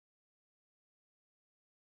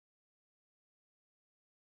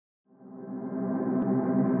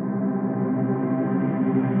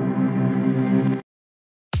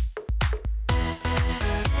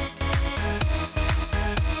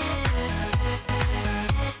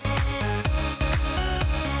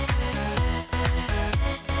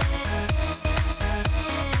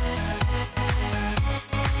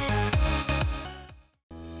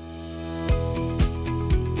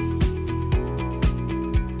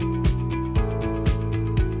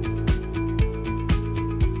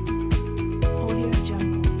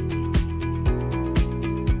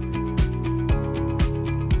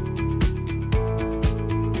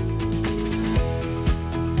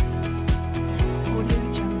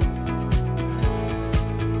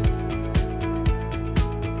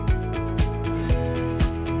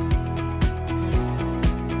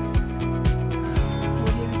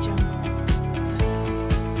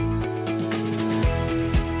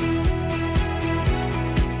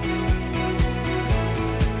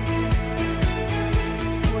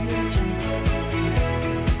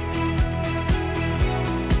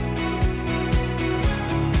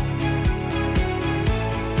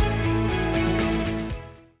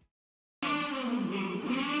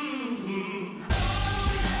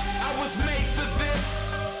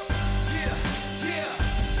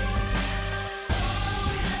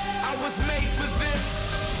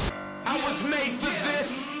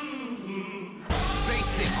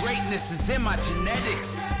greatness is in my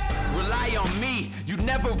genetics. Rely on me, you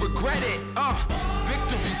never regret it.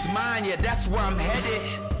 Victory's mine, yeah, that's where I'm headed.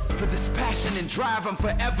 For this passion and drive, I'm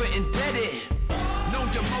forever indebted.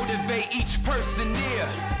 Known to motivate each person near.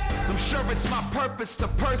 I'm sure it's my purpose to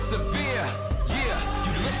persevere. Yeah,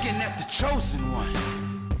 you looking at the chosen one.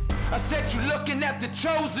 I said you looking at the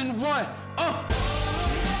chosen one.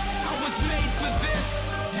 I was made for this.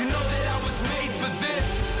 You know that I was made for this.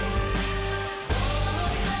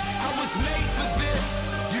 I was made for this.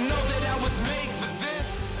 You know that I was made for this.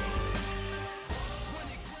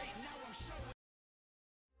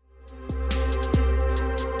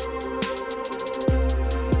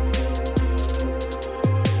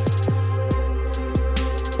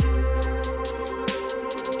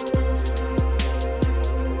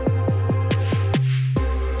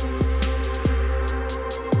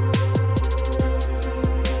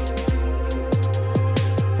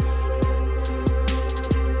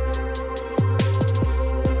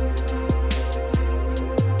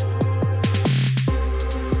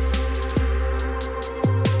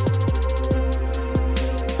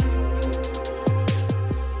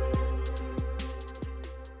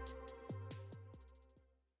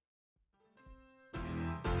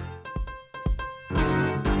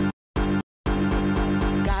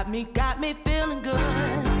 Got me feeling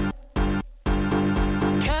good.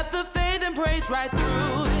 Kept the faith and praise right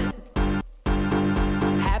through it.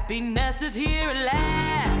 Happiness is here at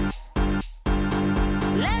last.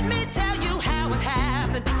 Let me tell you how it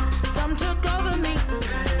happened. Some took over me.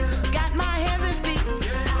 Got my hands and feet.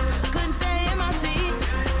 Couldn't stay in my seat.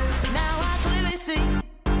 Now I clearly see.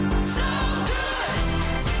 So good.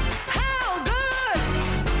 How good.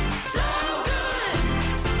 So good.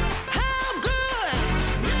 How good.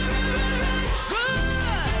 Good.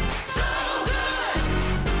 So good.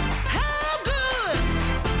 How good.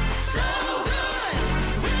 So good.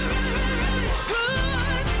 Really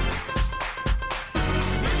good.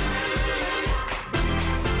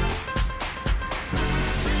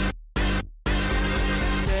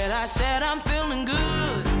 I said I'm feeling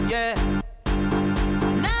good, yeah.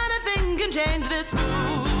 Nothing can change this mood.